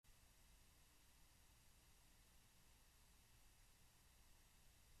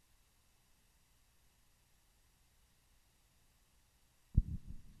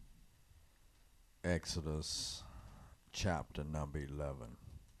Exodus chapter number 11.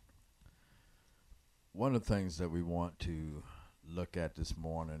 One of the things that we want to look at this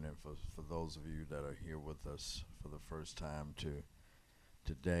morning, and for those of you that are here with us for the first time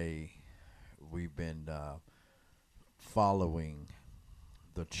today, we've been following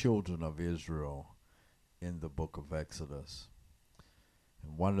the children of Israel in the book of Exodus.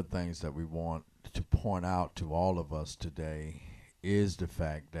 And one of the things that we want to point out to all of us today is the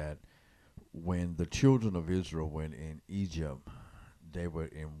fact that when the children of Israel went in Egypt, they were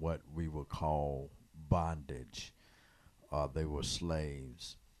in what we would call bondage. They were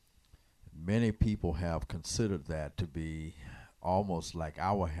slaves. Many people have considered that to be almost like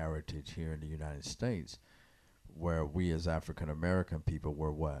our heritage here in the United States, where we as African American people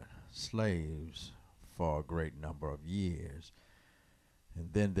were what? Slaves for a great number of years.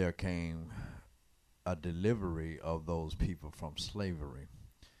 And then there came a delivery of those people from slavery.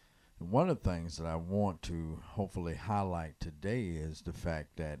 And one of the things that I want to hopefully highlight today is the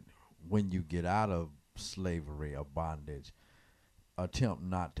fact that when you get out of slavery or bondage, attempt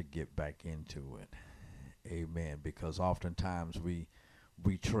not to get back into it. Amen. Because oftentimes we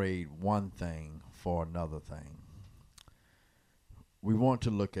trade one thing for another thing. We want to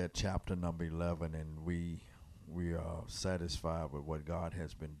look at chapter number 11, and we are satisfied with what God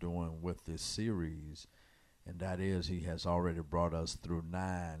has been doing with this series, and that is He has already brought us through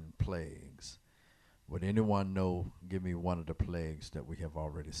 9 plagues. Would anyone know, give me one of the plagues that we have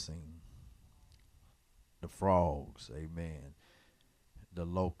already seen? The frogs, amen. The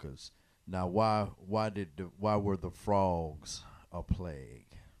locusts. Now, why were the frogs a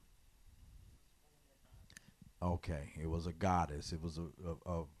plague? Okay, it was a goddess. It was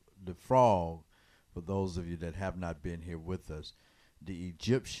the frog. For those of you that have not been here with us, the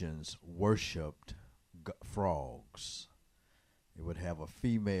Egyptians worshipped frogs. It would have a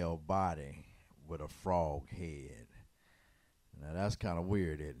female body with a frog head. Now that's kind of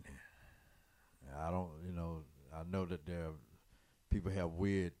weird, isn't it? I know that people have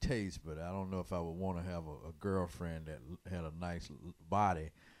weird tastes, but I don't know if I would want to have a girlfriend that had a nice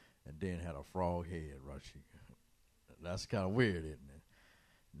body and then had a frog head. Right? That's kind of weird, isn't it?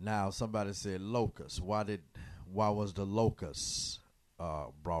 Now, somebody said locusts. Why was the locust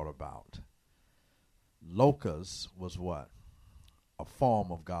brought about? Locust was what? A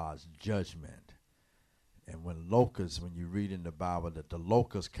form of God's judgment. And when you read in the Bible that the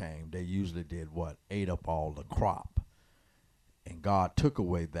locusts came, they usually did what? Ate up all the crop. And God took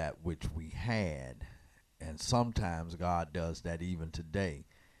away that which we had. And sometimes God does that even today.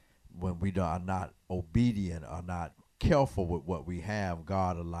 When we are not obedient or not careful with what we have,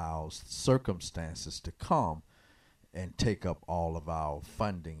 God allows circumstances to come and take up all of our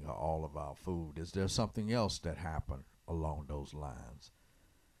funding or all of our food. Is there something else that happened along those lines?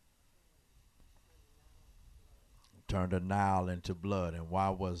 Turned the Nile into blood. And why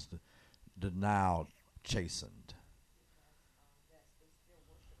was the Nile chastened?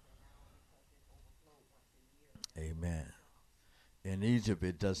 Amen. In Egypt,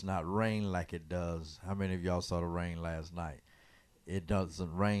 it does not rain like it does. How many of y'all saw the rain last night? It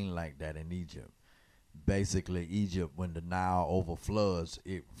doesn't rain like that in Egypt. Basically, Egypt, when the Nile overfloods,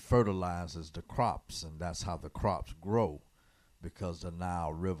 it fertilizes the crops, and that's how the crops grow, because the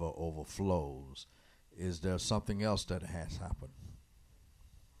Nile River overflows. Is there something else that has happened?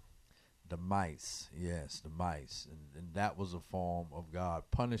 The mice, yes, the mice. And that was a form of God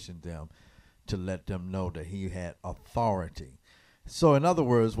punishing them to let them know that He had authority. So in other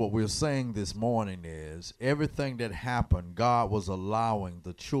words, what we're saying this morning is everything that happened, God was allowing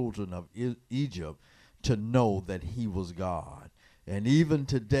the children of Egypt to know that He was God. And even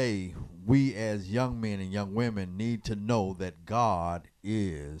today, we as young men and young women need to know that God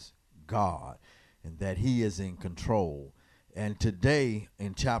is God and that He is in control. And today,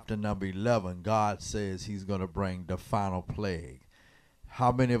 in chapter number 11, God says He's going to bring the final plague.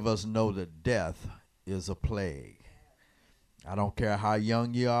 How many of us know that death is a plague? I don't care how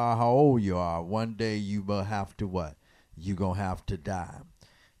young you are, how old you are. One day you will have to what? You're going to have to die.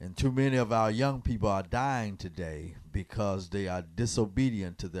 And too many of our young people are dying today because they are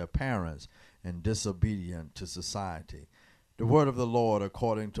disobedient to their parents and disobedient to society. The word of the Lord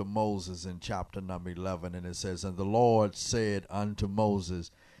according to Moses in chapter number 11, and it says, "And the Lord said unto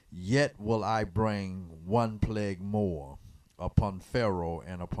Moses, Yet will I bring one plague more upon Pharaoh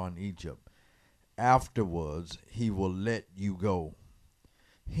and upon Egypt. Afterwards he will let you go.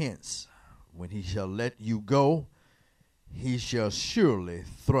 Hence, when he shall let you go, he shall surely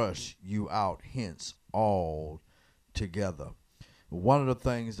thrust you out hence all together." One of the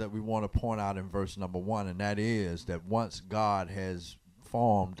things that we want to point out in verse number 1, and that is that once God has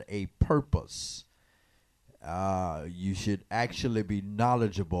formed a purpose you should actually be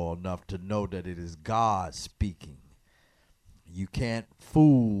knowledgeable enough to know that it is God speaking. You can't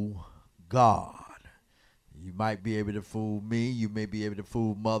fool God. You might be able to fool me. You may be able to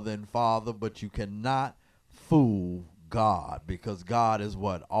fool mother and father, but you cannot fool God, because God is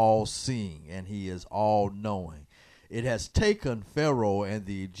what? All-seeing, and he is all-knowing. It has taken Pharaoh and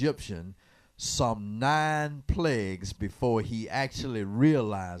the Egyptian some 9 plagues before he actually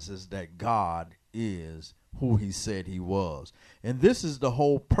realizes that God is who he said he was. And this is the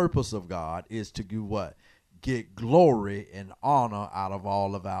whole purpose of God, is to do what? Get glory and honor out of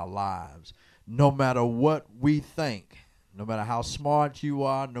all of our lives. No matter what we think, no matter how smart you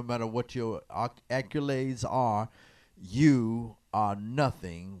are, no matter what your accolades are, you are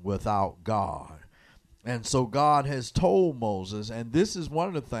nothing without God. And so God has told Moses, and this is one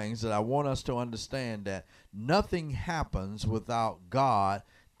of the things that I want us to understand, that nothing happens without God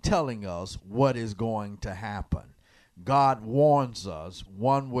telling us what is going to happen. God warns us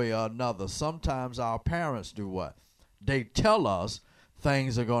one way or another. Sometimes our parents do what? They tell us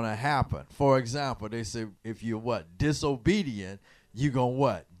things are going to happen. For example, they say if you're what? Disobedient, you're going to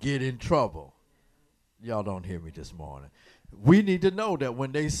what? Get in trouble. Y'all don't hear me this morning. We need to know that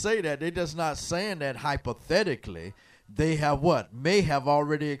when they say that, they're just not saying that hypothetically. They have what? May have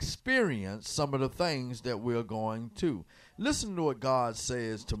already experienced some of the things that we're going to. Listen to what God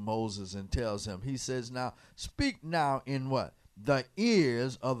says to Moses and tells him. He says, now, speak now in what? The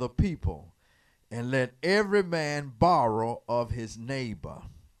ears of the people, and let every man borrow of his neighbor,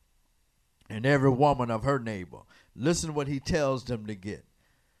 and every woman of her neighbor. Listen to what he tells them to get.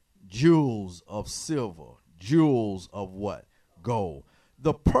 Jewels of silver, jewels of what? Gold.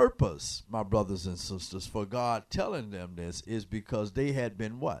 The purpose, my brothers and sisters, for God telling them this is because they had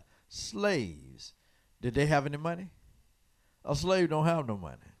been what? Slaves. Did they have any money? A slave don't have no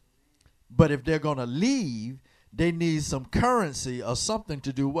money. But if they're going to leave, they need some currency or something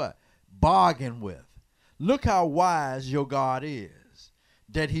to do what? Bargain with. Look how wise your God is,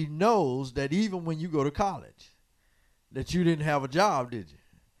 that he knows that even when you go to college, that you didn't have a job, did you?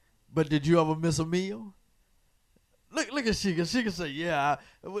 But did you ever miss a meal? Look at Sheikah. Sheikah say, yeah.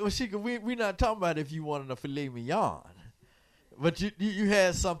 Well, Sheikah, we're not talking about if you wanted a filet mignon. But you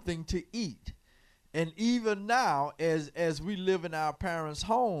had something to eat. And even now, as we live in our parents'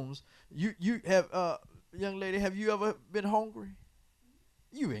 homes, you have, young lady, have you ever been hungry?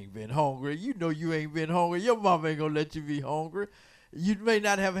 You ain't been hungry. You know you ain't been hungry. Your mom ain't going to let you be hungry. You may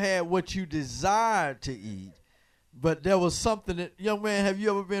not have had what you desired to eat, but there was something that, young man, have you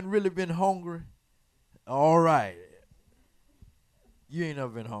ever really been hungry? All right. You ain't never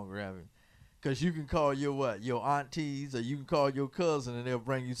been hungry, have you? Because you can call your what? Your aunties, or you can call your cousin, and they'll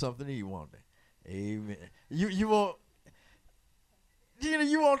bring you something to eat, won't they? Amen. You won't, Gina,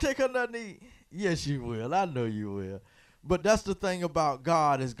 you won't take her nothing to eat? Yes, you will. I know you will. But that's the thing about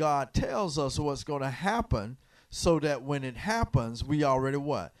God, is God tells us what's going to happen so that when it happens, we already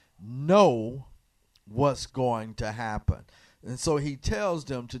what? Know what's going to happen. And so he tells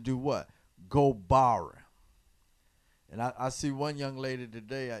them to do what? Go borrow. And I see one young lady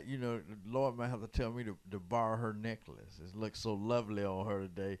today, the Lord might have to tell me to borrow her necklace. It looks so lovely on her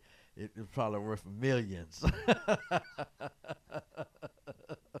today. It's probably worth millions.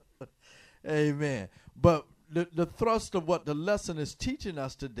 Amen. But the thrust of what the lesson is teaching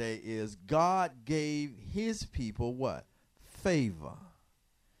us today is God gave his people what? Favor.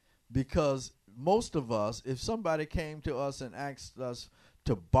 Because most of us, if somebody came to us and asked us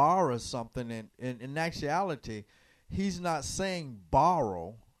to borrow something, in actuality, he's not saying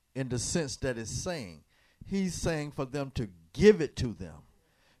borrow in the sense that it's saying. He's saying for them to give it to them.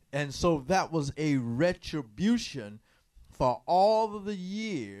 And so that was a retribution for all of the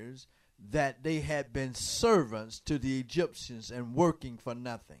years that they had been servants to the Egyptians and working for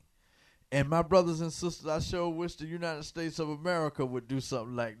nothing. And my brothers and sisters, I sure wish the United States of America would do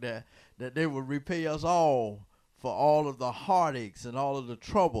something like that, that they would repay us all for all of the heartaches and all of the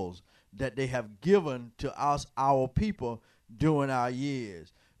troubles that they have given to us, our people, during our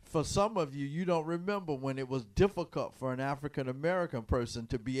years. For some of you, you don't remember when it was difficult for an African-American person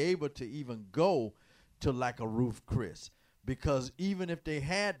to be able to even go to like a Ruth Chris. Because even if they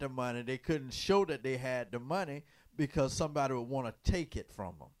had the money, they couldn't show that they had the money because somebody would want to take it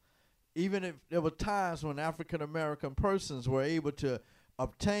from them. Even if there were times when African-American persons were able to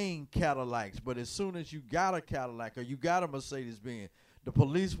obtain Cadillacs, but as soon as you got a Cadillac or you got a Mercedes-Benz, the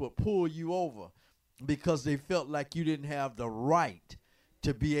police would pull you over because they felt like you didn't have the right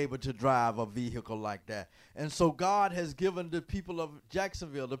to be able to drive a vehicle like that. And so God has given the people of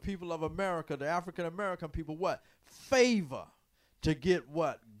Jacksonville, the people of America, the African-American people, what? Favor to get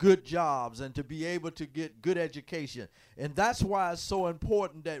what? Good jobs and to be able to get good education. And that's why it's so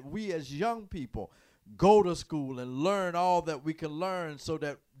important that we as young people go to school and learn all that we can learn so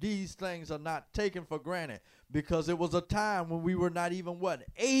that these things are not taken for granted, because it was a time when we were not even what?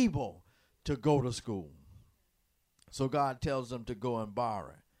 Able to go to school. So God tells them to go and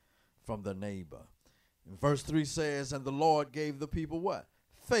borrow from the neighbor. And verse 3 says, and the Lord gave the people what?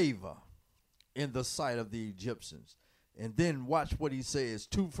 Favor in the sight of the Egyptians. And then watch what he says.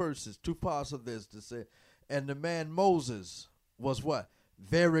 2 verses, 2 parts of this to say, and the man Moses was what?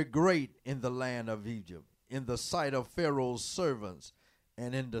 Very great in the land of Egypt, in the sight of Pharaoh's servants,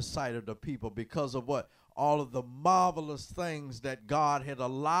 and in the sight of the people, because of what? All of the marvelous things that God had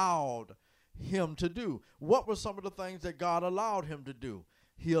allowed him to do. What were some of the things that God allowed him to do?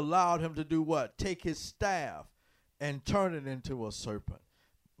 He allowed him to do what? Take his staff and turn it into a serpent.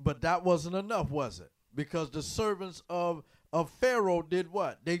 But that wasn't enough, was it? Because the servants of Pharaoh did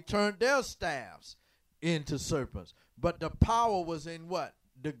what? They turned their staffs into serpents. But the power was in what?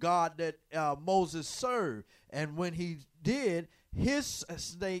 The God that Moses served. And when he did, his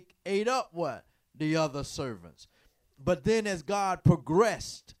snake ate up what? The other servants. But then as God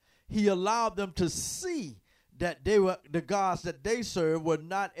progressed, he allowed them to see that they were the gods that they served were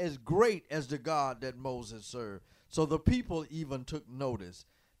not as great as the God that Moses served. So the people even took notice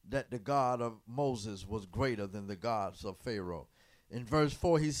that the God of Moses was greater than the gods of Pharaoh. In verse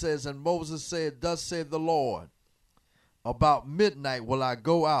 4 he says, and Moses said, thus said the Lord, about midnight will I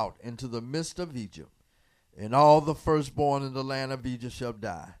go out into the midst of Egypt, and all the firstborn in the land of Egypt shall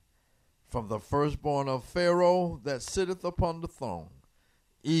die, from the firstborn of Pharaoh that sitteth upon the throne,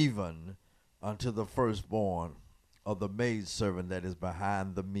 even unto the firstborn of the maidservant that is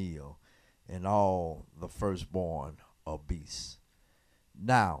behind the mill, and all the firstborn of beasts.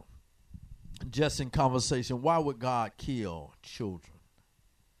 Now, just in conversation, why would God kill children?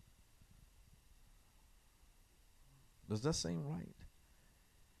 Does that seem right?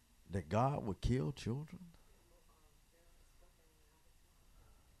 That God would kill children?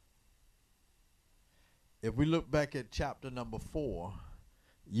 If we look back at chapter number 4,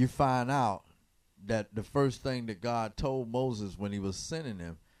 you find out that the first thing that God told Moses when he was sending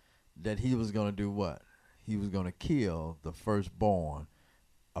him, that he was going to do what? He was going to kill the firstborn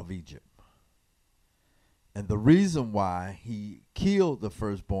of Egypt. And the reason why he killed the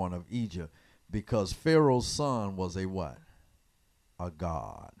firstborn of Egypt, because Pharaoh's son was a what? A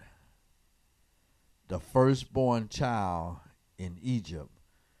god. The firstborn child in Egypt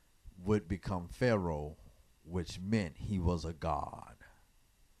would become Pharaoh, which meant he was a god.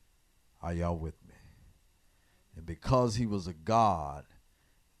 Are y'all with me? And because he was a god,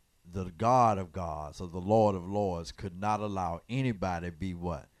 the God of gods, or the Lord of lords, could not allow anybody to be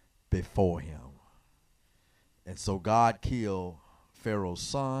what? Before him. And so God killed Pharaoh's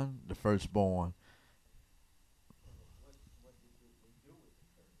son, the firstborn.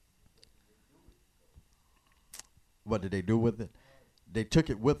 What did they do with it? They took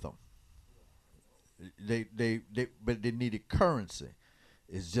it with them. But they needed currency.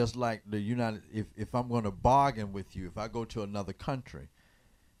 It's just like the United. If I'm going to bargain with you, if I go to another country,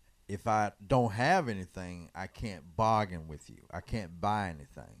 if I don't have anything, I can't bargain with you. I can't buy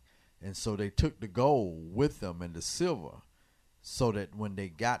anything. And so they took the gold with them and the silver, so that when they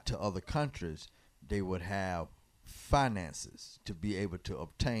got to other countries, they would have finances to be able to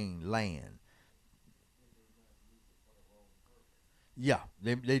obtain land. Yeah,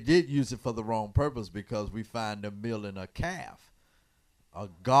 they did use it for the wrong purpose, because we find them milling a calf, a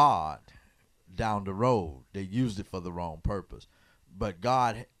god, down the road. They used it for the wrong purpose. But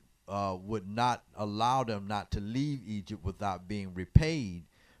God would not allow them not to leave Egypt without being repaid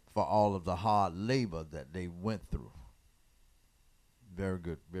for all of the hard labor that they went through. Very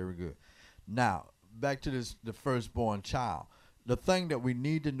good, very good. Now, back to the firstborn child. The thing that we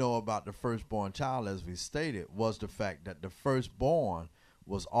need to know about the firstborn child, as we stated, was the fact that the firstborn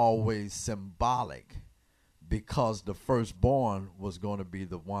was always symbolic, because the firstborn was going to be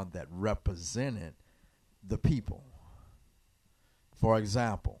the one that represented the people. For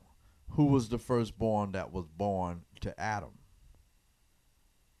example, who was the firstborn that was born to Adam?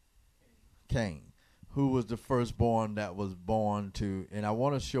 Cain. Who was the firstborn that was born to, and I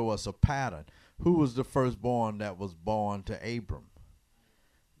want to show us a pattern. Who was the firstborn that was born to Abram?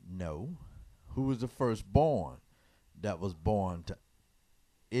 No. Who was the firstborn that was born to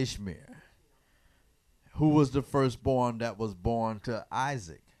Ishmael? Who was the firstborn that was born to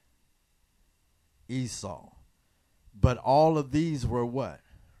Isaac? Esau. But all of these were what?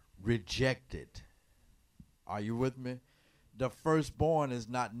 Rejected. Are you with me? The firstborn is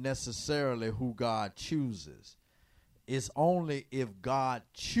not necessarily who God chooses. It's only if God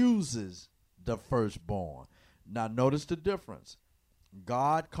chooses the firstborn. Now notice the difference.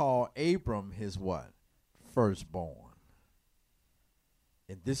 God called Abram his what? Firstborn.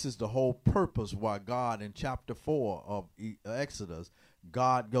 And this is the whole purpose why God in chapter 4 of Exodus,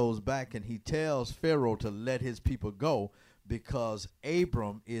 God goes back and he tells Pharaoh to let his people go because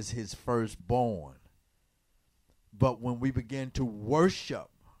Abram is his firstborn. But when we begin to worship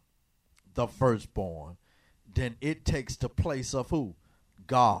the firstborn, then it takes the place of who?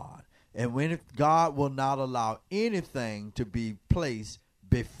 God. And when God will not allow anything to be placed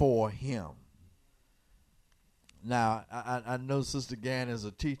before him. Now, I know Sister Gann is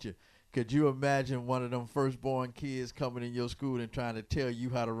a teacher. Could you imagine one of them firstborn kids coming in your school and trying to tell you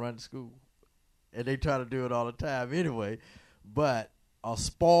how to run school? And they try to do it all the time anyway. But a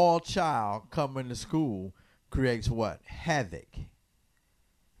spoiled child coming to school creates what? Havoc.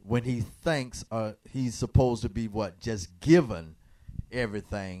 When he thinks he's supposed to be what? Just given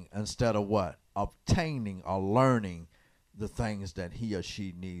everything instead of what? Obtaining or learning the things that he or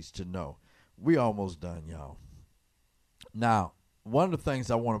she needs to know. We almost done, y'all. Now, one of the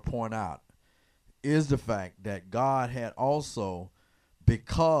things I want to point out is the fact that God had also,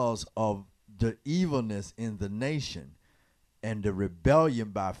 because of the evilness in the nation and the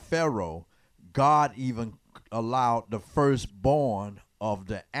rebellion by Pharaoh, God even allowed the firstborn of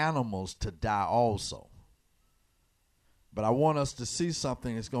the animals to die also. But I want us to see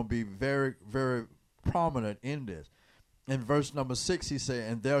something that's going to be very, very prominent in this. In verse number 6, he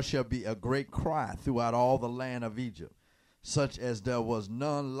said, "And there shall be a great cry throughout all the land of Egypt, such as there was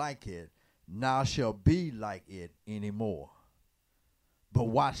none like it, now shall be like it anymore." But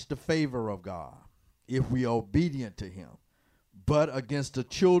watch the favor of God, if we are obedient to him. "But against the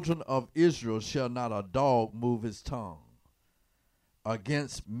children of Israel shall not a dog move his tongue,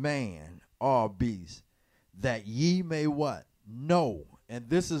 against man or beast, that ye may what? Know." And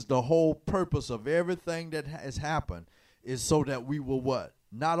this is the whole purpose of everything that has happened, is so that we will what?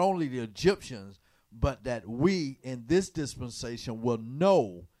 Not only the Egyptians, but that we in this dispensation will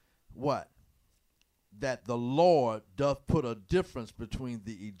know what? That the Lord doth put a difference between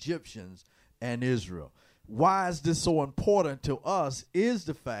the Egyptians and Israel. Why is this so important to us is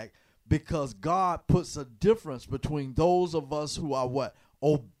the fact because God puts a difference between those of us who are what?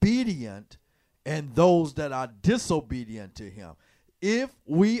 Obedient and those that are disobedient to him. If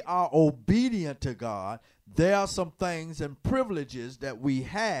we are obedient to God, there are some things and privileges that we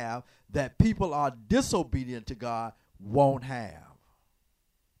have that people are disobedient to God won't have.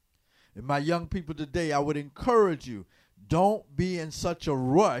 And my young people today, I would encourage you, don't be in such a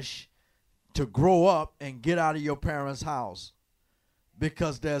rush to grow up and get out of your parents' house,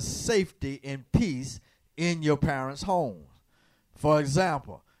 because there's safety and peace in your parents' home. For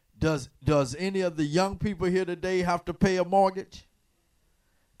example, does any of the young people here today have to pay a mortgage?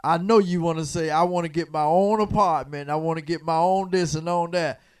 I know you want to say, I want to get my own apartment. I want to get my own this and own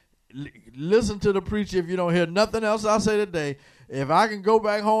that. Listen to the preacher if you don't hear nothing else I say today. If I can go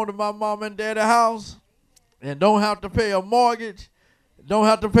back home to my mom and dad's house and don't have to pay a mortgage, don't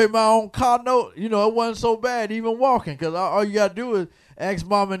have to pay my own car note, it wasn't so bad even walking, because all you got to do is ask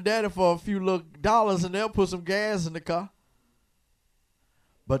mom and daddy for a few little dollars and they'll put some gas in the car.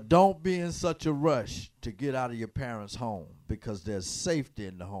 But don't be in such a rush to get out of your parents' home, because there's safety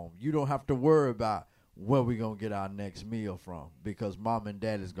in the home. You don't have to worry about where we're going to get our next meal from, because mom and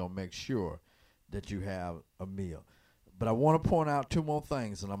dad is going to make sure that you have a meal. But I want to point out two more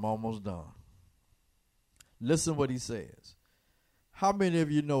things, and I'm almost done. Listen what he says. How many of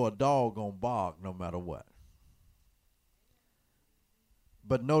you know a dog going to bark no matter what?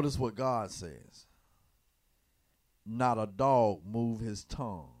 But notice what God says. Not a dog move his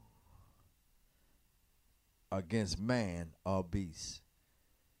tongue against man or beast.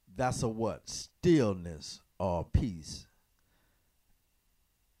 That's a what? Stillness or peace.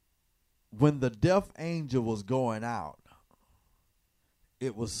 When the death angel was going out,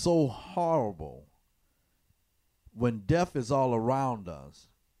 it was so horrible. When death is all around us,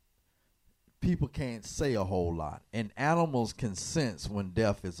 people can't say a whole lot, and animals can sense when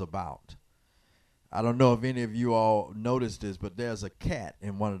death is about. I don't know if any of you all noticed this, but there's a cat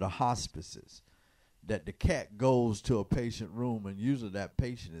in one of the hospices that the cat goes to a patient room, and usually that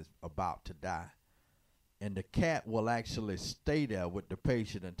patient is about to die. And the cat will actually stay there with the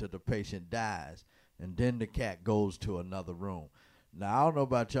patient until the patient dies, and then the cat goes to another room. Now, I don't know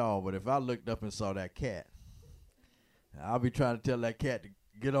about y'all, but if I looked up and saw that cat, I'll be trying to tell that cat to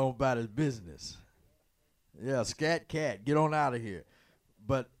get on about his business. Yeah, scat cat, get on out of here.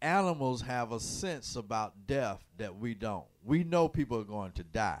 But animals have a sense about death that we don't. We know people are going to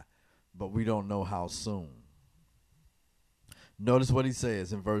die, but we don't know how soon. Notice what he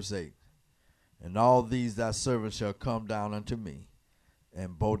says in verse 8. And all these thy servants shall come down unto me,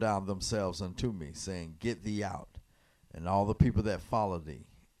 and bow down themselves unto me, saying, Get thee out, and all the people that follow thee.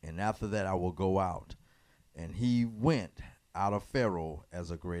 And after that I will go out. And he went out of Pharaoh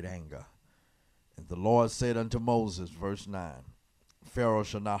as a great anger. And the Lord said unto Moses, verse 9, Pharaoh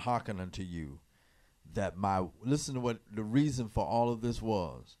shall not hearken unto you, that listen to what the reason for all of this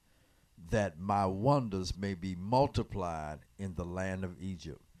was, that my wonders may be multiplied in the land of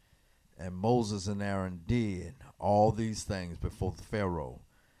Egypt. And Moses and Aaron did all these things before the Pharaoh,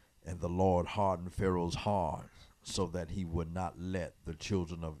 and the Lord hardened Pharaoh's heart, so that he would not let the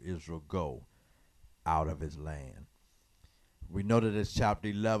children of Israel go out of his land. We know that it's chapter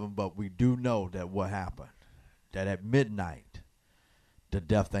 11, but we do know that what happened, that at midnight, the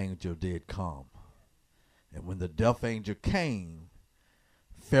death angel did come. And when the death angel came,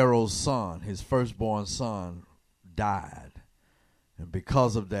 Pharaoh's son, his firstborn son, died. And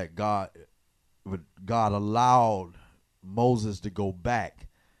because of that, God allowed Moses to go back.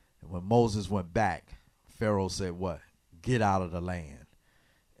 And when Moses went back, Pharaoh said, what? Get out of the land.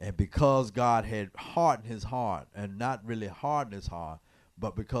 And because God had hardened his heart, and not really hardened his heart,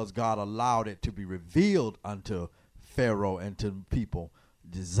 but because God allowed it to be revealed unto Pharaoh and to people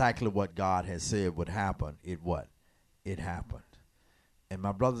exactly what God had said would happen, it happened. And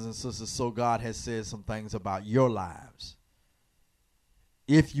my brothers and sisters, so God has said some things about your lives.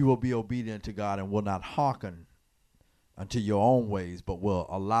 If you will be obedient to God and will not hearken unto your own ways, but will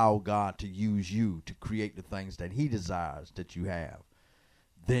allow God to use you to create the things that he desires that you have,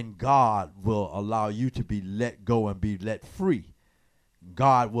 then God will allow you to be let go and be let free.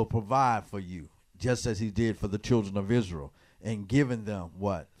 God will provide for you, just as he did for the children of Israel, and given them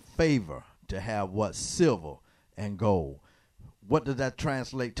what? Favor to have what? Silver and gold. What does that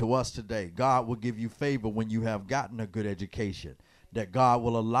translate to us today? God will give you favor when you have gotten a good education, that God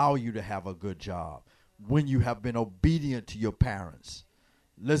will allow you to have a good job, when you have been obedient to your parents.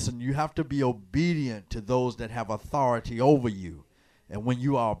 Listen, you have to be obedient to those that have authority over you. And when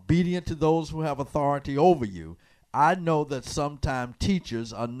you are obedient to those who have authority over you, I know that sometimes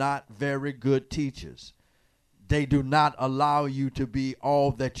teachers are not very good teachers. They do not allow you to be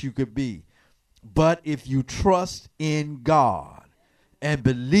all that you could be. But if you trust in God and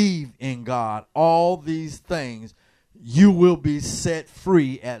believe in God, all these things, you will be set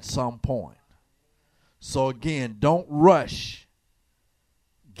free at some point. So again, don't rush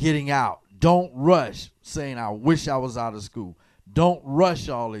getting out. Don't rush saying, I wish I was out of school. Don't rush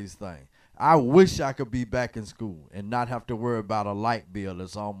all these things. I wish I could be back in school and not have to worry about a light bill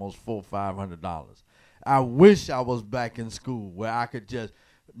that's almost $400-500. I wish I was back in school where I could just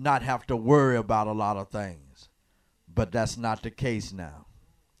not have to worry about a lot of things. But that's not the case now.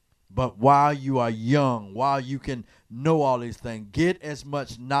 But while you are young, while you can know all these things, get as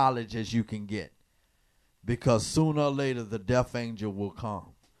much knowledge as you can get. Because sooner or later the death angel will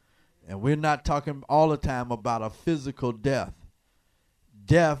come. And we're not talking all the time about a physical death.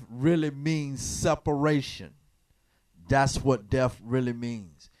 Death really means separation. That's what death really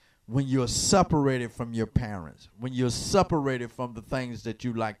means. When you're separated from your parents, when you're separated from the things that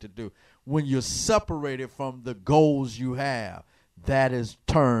you like to do, when you're separated from the goals you have, that is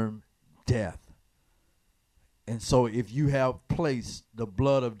termed death. And so if you have placed the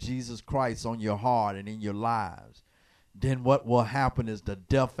blood of Jesus Christ on your heart and in your lives, then what will happen is the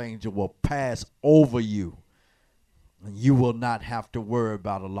death angel will pass over you. And you will not have to worry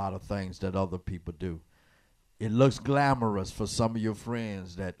about a lot of things that other people do. It looks glamorous for some of your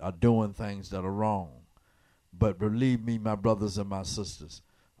friends that are doing things that are wrong. But believe me, my brothers and my sisters,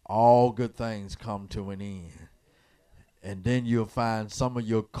 all good things come to an end. And then you'll find some of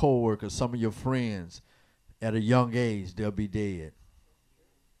your coworkers, some of your friends, at a young age, they'll be dead.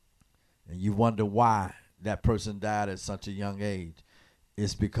 And you wonder why that person died at such a young age.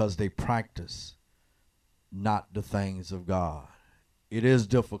 It's because they practice not the things of God. It is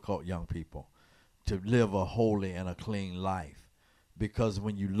difficult, young people, to live a holy and a clean life. Because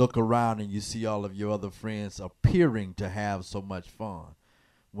when you look around and you see all of your other friends appearing to have so much fun,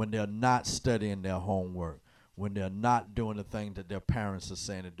 when they're not studying their homework, when they're not doing the things that their parents are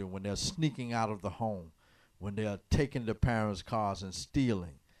saying to do, when they're sneaking out of the home, when they're taking their parents' cars and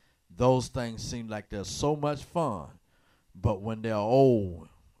stealing, those things seem like they're so much fun. But when they're old,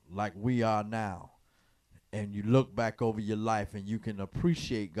 like we are now, and you look back over your life and you can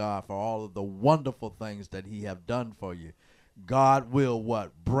appreciate God for all of the wonderful things that he have done for you, God will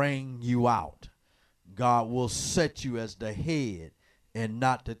what? Bring you out. God will set you as the head and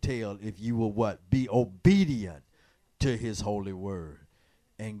not the tail if you will what? Be obedient to his holy word.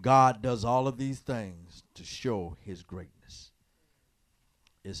 And God does all of these things to show his greatness.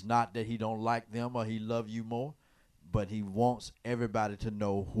 It's not that he don't like them or he love you more, but he wants everybody to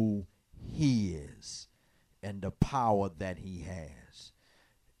know who he is and the power that he has.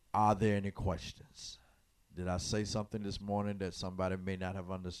 Are there any questions? Did I say something this morning that somebody may not have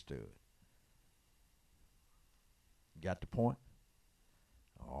understood? Got the point?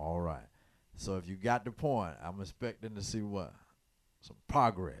 All right. So if you got the point, I'm expecting to see what? Some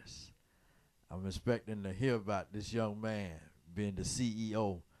progress. I'm expecting to hear about this young man being the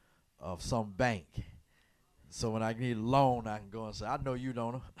CEO of some bank. So when I need a loan, I can go and say, I know you,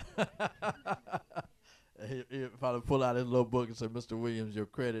 don't know. He'll probably pull out his little book and say, Mr. Williams, your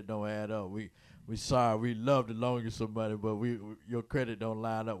credit don't add up. We sorry, we love to loan you some money, but your credit don't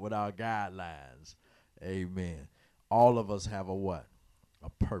line up with our guidelines. Amen. All of us have a what? A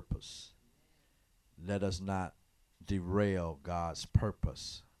purpose. Let us not derail God's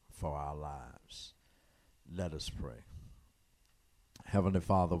purpose for our lives. Let us pray. Heavenly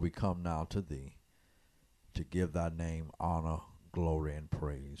Father, we come now to thee to give thy name honor, glory, and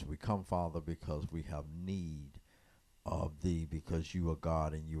praise. We come, Father, because we have need of thee, because you are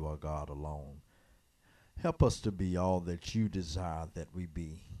God and you are God alone. Help us to be all that you desire that we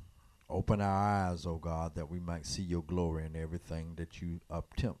be. Open our eyes, O God, that we might see your glory in everything that you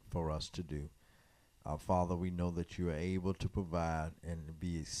attempt for us to do. Our Father, we know that you are able to provide and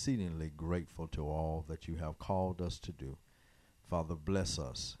be exceedingly grateful to all that you have called us to do. Father, bless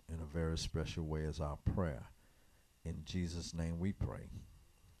us in a very special way as our prayer. In Jesus' name we pray.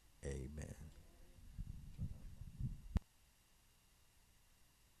 Amen.